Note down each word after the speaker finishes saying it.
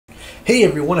Hey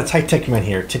everyone, it's HighTeckMan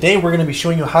here. Today we're going to be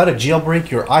showing you how to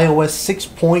jailbreak your iOS 6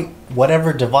 point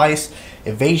whatever device.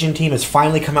 Evasion team has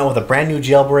finally come out with a brand new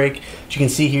jailbreak. As you can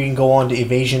see here, you can go on to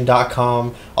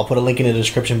evasion.com. I'll put a link in the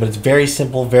description, but it's very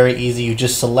simple, very easy. You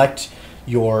just select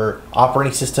your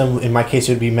operating system. In my case,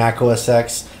 it would be Mac OS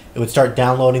X. It would start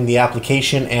downloading the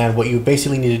application, and what you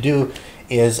basically need to do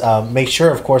is make sure,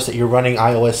 of course, that you're running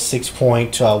iOS 6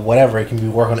 point whatever. It can be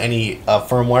work on any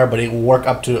firmware, but it will work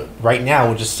up to right now,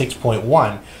 which is 6.1. What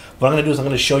I'm going to do is I'm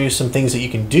going to show you some things that you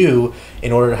can do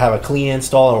in order to have a clean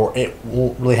install, or it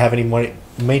won't really have any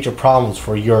major problems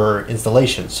for your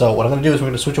installation. So what I'm going to do is we're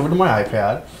going to switch over to my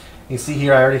iPad. You see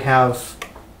here I already have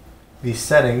these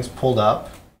settings pulled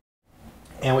up.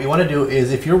 And what you want to do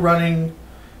is, if you're running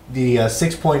the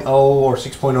 6.0 or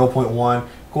 6.0.1,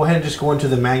 go ahead and just go into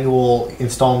the manual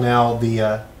install now,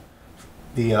 the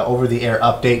over-the-air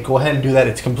update. Go ahead and do that.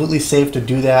 It's completely safe to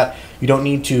do that. You don't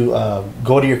need to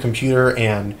go to your computer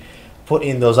and put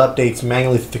in those updates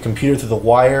manually through the computer, through the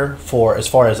wire, for as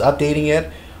far as updating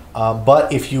it.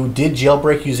 But if you did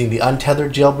jailbreak using the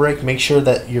untethered jailbreak, make sure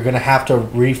that you're going to have to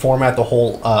reformat the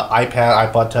whole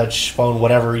iPad, iPod Touch, phone,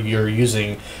 whatever you're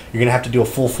using. You're going to have to do a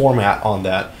full format on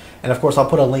that. And of course, I'll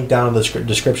put a link down in the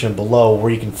description below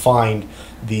where you can find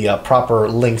the proper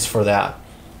links for that.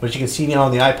 But as you can see now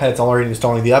on the iPad, it's already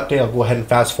installing the update. I'll go ahead and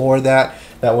fast forward that.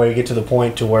 That way we get to the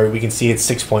point to where we can see it's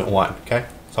 6.1. Okay,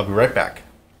 so I'll be right back.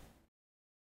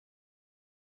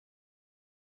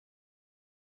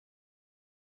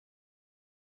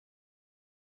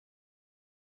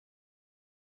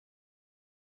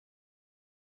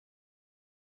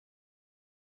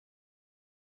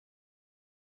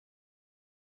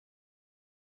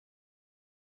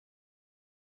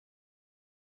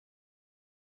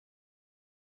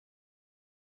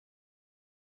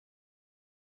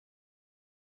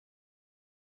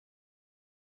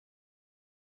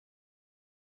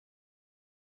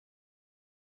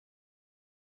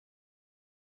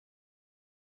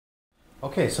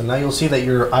 Okay, so now you'll see that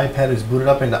your iPad is booted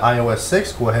up into iOS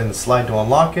 6. Go ahead and slide to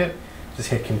unlock it. Just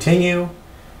hit continue.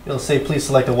 It'll say please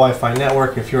select a Wi-Fi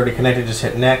network. If you're already connected, just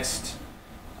hit next.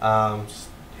 Just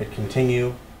hit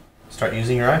continue. Start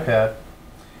using your iPad.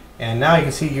 And now you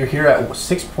can see you're here at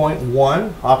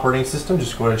 6.1 operating system.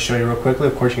 Just go ahead and show you real quickly.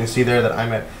 Of course, you can see there that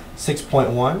I'm at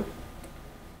 6.1.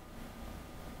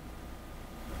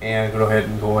 And go ahead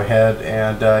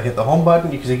and hit the home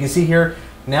button. Because you can see here,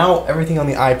 now everything on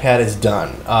the iPad is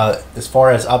done. As far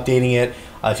as updating it,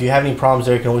 if you have any problems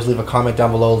there, you can always leave a comment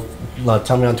down below.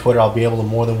 Tell me on Twitter. I'll be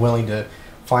more than willing to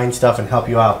find stuff and help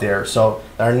you out there. So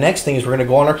our next thing is we're going to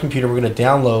go on our computer. We're going to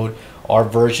download our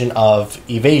version of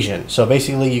Evasion. So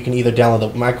basically, you can either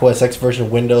download the Mac OS X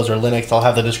version, Windows, or Linux. I'll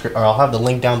have the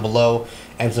link down below,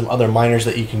 and some other miners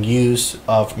that you can use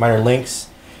for miner links.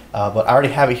 But I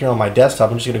already have it here on my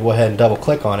desktop. I'm just going to go ahead and double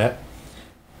click on it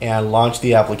and launch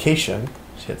the application.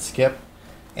 Just hit skip.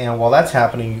 And while that's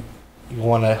happening, you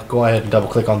want to go ahead and double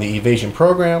click on the Evasion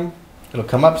program. It'll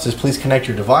come up. It says please connect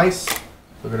your device.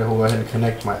 We're going to go ahead and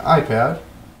connect my iPad.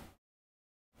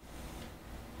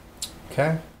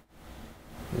 Okay.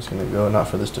 I'm just going to go not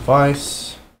for this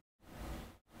device.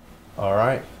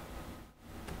 Alright.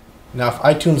 Now if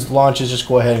iTunes launches, just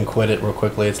go ahead and quit it real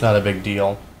quickly. It's not a big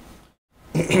deal.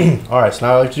 Alright, so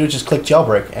now all you have to do is just click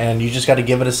jailbreak, and you just got to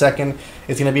give it a second.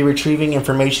 It's going to be retrieving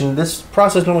information. This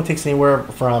process normally takes anywhere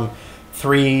from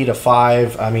 3 to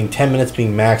 5, 10 minutes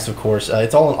being max, of course.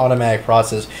 It's all an automatic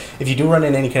process. If you do run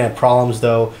into any kind of problems,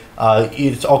 though,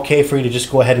 it's okay for you to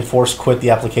just go ahead and force quit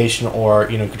the application, or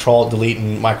Control Delete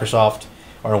in Microsoft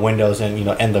or Windows, and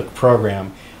end the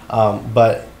program.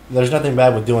 But there's nothing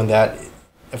bad with doing that.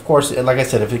 Of course, like I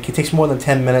said, if it takes more than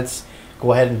 10 minutes,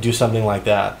 go ahead and do something like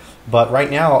that. But right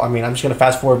now, I'm just going to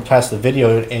fast forward past the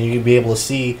video, and you'll be able to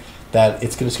see that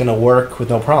it's just going to work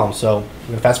with no problem. So I'm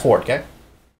going to fast forward, okay?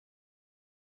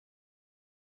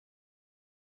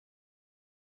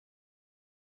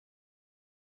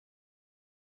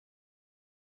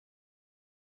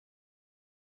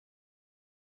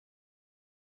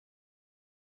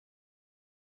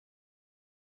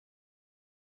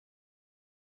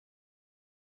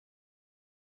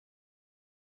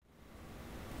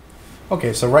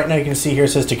 Okay, so right now you can see here it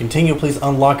says to continue, please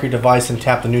unlock your device and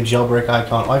tap the new jailbreak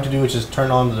icon. All you have to do is just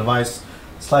turn on the device,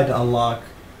 slide to unlock,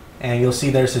 and you'll see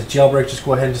there it says jailbreak. Just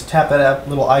go ahead and just tap that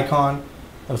little icon.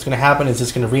 And what's going to happen is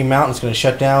it's going to remount, it's going to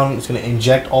shut down, it's going to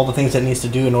inject all the things that it needs to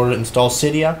do in order to install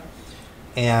Cydia.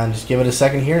 And just give it a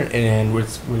second here, and we're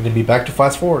going to be back to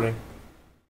fast forwarding.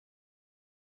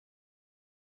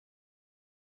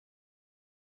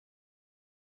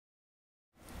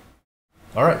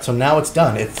 Alright, so now it's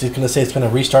done. It's going to say it's going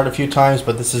to restart a few times,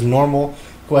 but this is normal.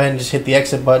 go ahead and just hit the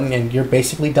exit button and you're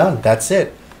basically done. That's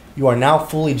it. You are now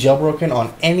fully jailbroken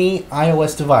on any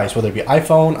iOS device, whether it be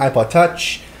iPhone, iPod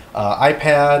Touch,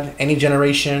 iPad, any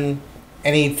generation,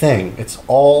 anything. It's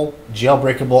all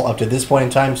jailbreakable up to this point in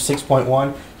time, 6.1.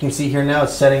 You can see here now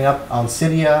it's setting up on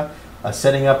Cydia,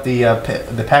 setting up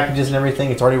the packages and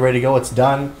everything. It's already ready to go. It's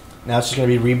done. Now it's just going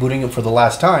to be rebooting it for the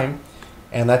last time,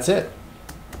 and that's it.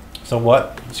 So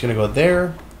what? It's going to go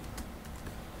there.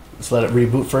 Let's let it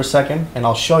reboot for a second, and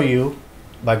I'll show you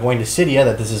by going to Cydia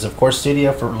that this is, of course,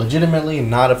 Cydia for legitimately,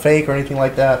 not a fake or anything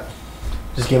like that.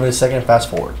 Just give it a second and fast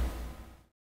forward.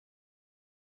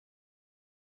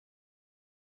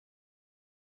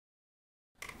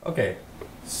 Okay,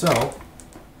 so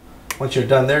once you're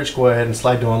done there, just go ahead and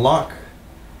slide to unlock.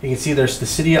 You can see there's the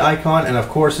Cydia icon, and of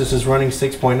course this is running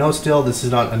 6.0 still. This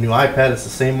is not a new iPad, it's the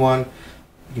same one.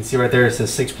 You can see right there it says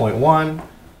 6.1.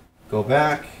 Go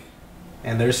back,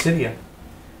 and there's Cydia.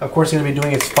 Of course, it's going to be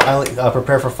doing its filing,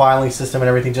 prepare for filing system and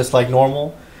everything just like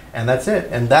normal, and that's it.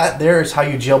 And that there is how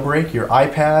you jailbreak your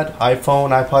iPad, iPhone,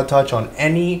 iPod Touch on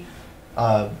any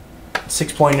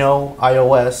 6.0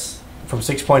 iOS from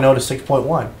 6.0 to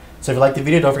 6.1. So if you like the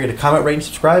video, don't forget to comment, rate, and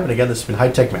subscribe. And again, this has been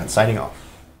HighTeckMan signing off.